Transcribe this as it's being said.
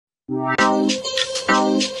Hello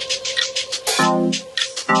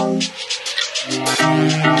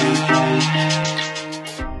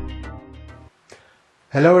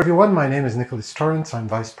everyone, my name is Nicolas Torrent. I'm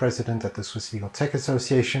Vice President at the Swiss LegalTech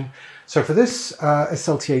Association. So for this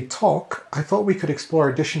SLTA talk, I thought we could explore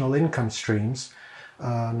additional income streams,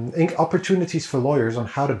 opportunities for lawyers on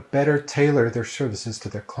how to better tailor their services to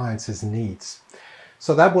their clients' needs.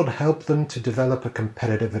 So that would help them to develop a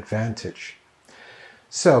competitive advantage.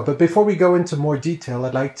 But before we go into more detail,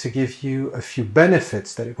 I'd like to give you a few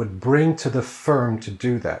benefits that it would bring to the firm to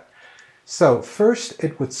do that. So first,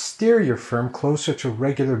 it would steer your firm closer to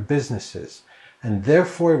regular businesses, and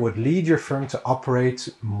therefore it would lead your firm to operate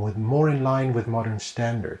more in line with modern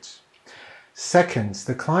standards. Second,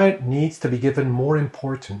 the client needs to be given more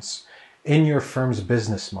importance in your firm's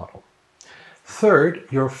business model. Third,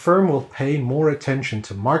 your firm will pay more attention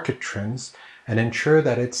to market trends and ensure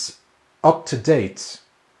that it's up to date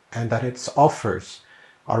and that its offers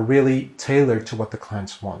are really tailored to what the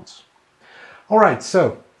clients want. All right,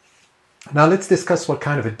 so now let's discuss what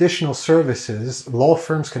kind of additional services law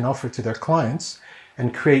firms can offer to their clients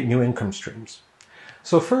and create new income streams.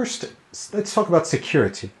 So first, let's talk about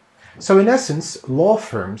security. So in essence, law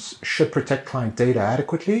firms should protect client data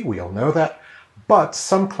adequately, we all know that, but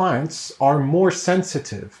some clients are more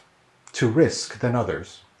sensitive to risk than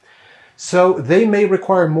others. So they may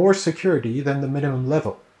require more security than the minimum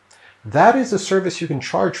level. That is a service you can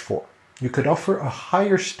charge for. You could offer a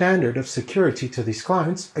higher standard of security to these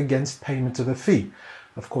clients against payment of a fee.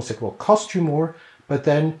 Of course, it will cost you more, but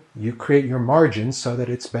then you create your margins so that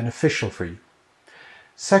it's beneficial for you.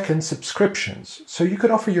 Second, subscriptions. So you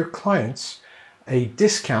could offer your clients a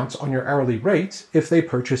discount on your hourly rate if they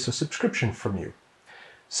purchase a subscription from you.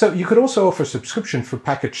 So you could also offer subscription for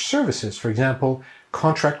packaged services, for example,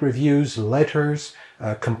 contract reviews, letters,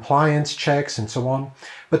 compliance checks, and so on.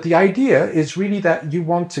 But the idea is really that you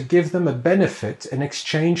want to give them a benefit in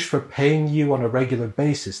exchange for paying you on a regular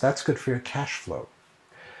basis. That's good for your cash flow.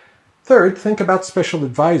 Third, think about special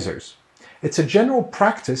advisors. It's a general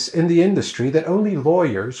practice in the industry that only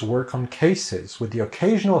lawyers work on cases with the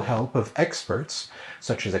occasional help of experts,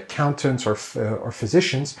 such as accountants or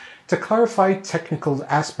physicians, to clarify technical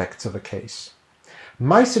aspects of a case.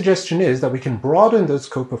 My suggestion is that we can broaden the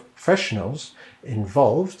scope of professionals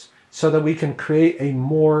involved so that we can create a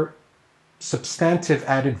more substantive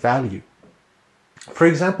added value. For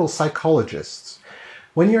example, psychologists.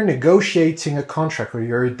 When you're negotiating a contract or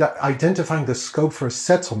you're identifying the scope for a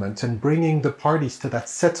settlement and bringing the parties to that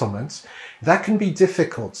settlement, that can be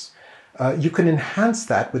difficult. You can enhance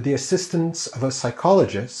that with the assistance of a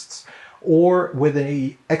psychologist or with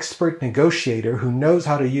an expert negotiator who knows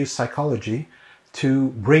how to use psychology to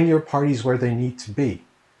bring your parties where they need to be.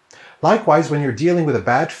 Likewise, when you're dealing with a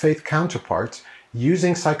bad faith counterpart,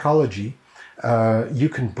 using psychology, you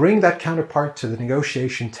can bring that counterpart to the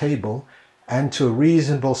negotiation table and to a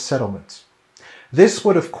reasonable settlement. This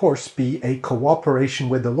would, of course, be a cooperation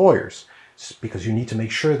with the lawyers, because you need to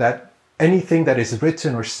make sure that anything that is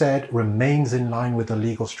written or said remains in line with the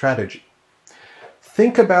legal strategy.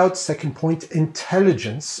 Think about, second point,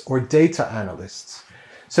 intelligence or data analysts.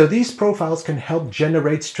 So these profiles can help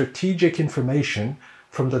generate strategic information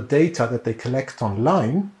from the data that they collect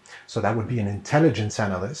online, so that would be an intelligence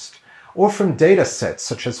analyst, or from data sets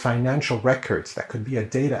such as financial records, that could be a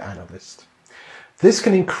data analyst. This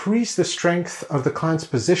can increase the strength of the client's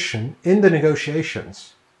position in the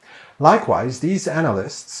negotiations. Likewise, these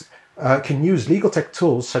analysts can use legal tech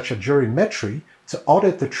tools such as jurimetry to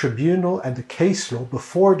audit the tribunal and the case law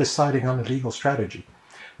before deciding on a legal strategy.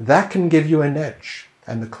 That can give you an edge,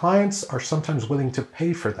 and the clients are sometimes willing to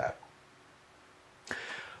pay for that.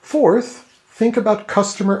 Fourth, think about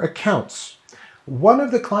customer accounts. One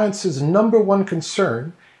of the clients' number one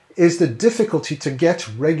concern is the difficulty to get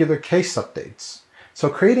regular case updates. So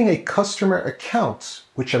creating a customer account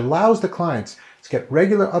which allows the clients to get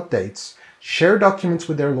regular updates, share documents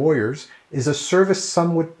with their lawyers, is a service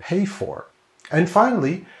some would pay for. And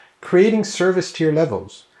finally, creating service tier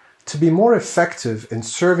levels. To be more effective in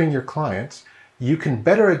serving your clients, you can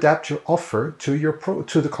better adapt your offer to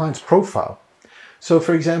the client's profile. So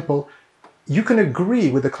for example, you can agree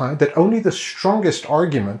with the client that only the strongest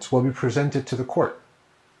arguments will be presented to the court,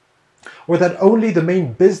 or that only the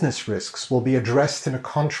main business risks will be addressed in a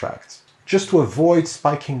contract, just to avoid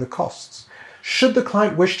spiking the costs. Should the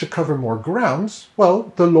client wish to cover more grounds,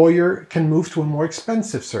 well, the lawyer can move to a more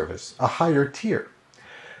expensive service, a higher tier.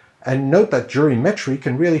 And note that jurimetry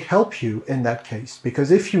can really help you in that case,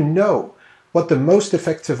 because if you know what the most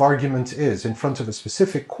effective argument is in front of a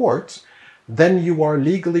specific court, then you are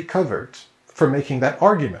legally covered for making that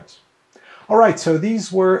argument. All right, so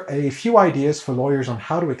these were a few ideas for lawyers on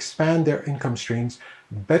how to expand their income streams,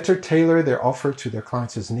 better tailor their offer to their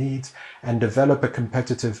clients' needs, and develop a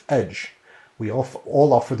competitive edge. We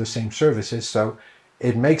all offer the same services, so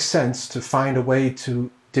it makes sense to find a way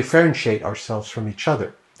to differentiate ourselves from each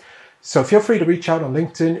other. So feel free to reach out on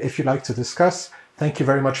LinkedIn if you'd like to discuss. Thank you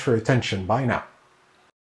very much for your attention. Bye now.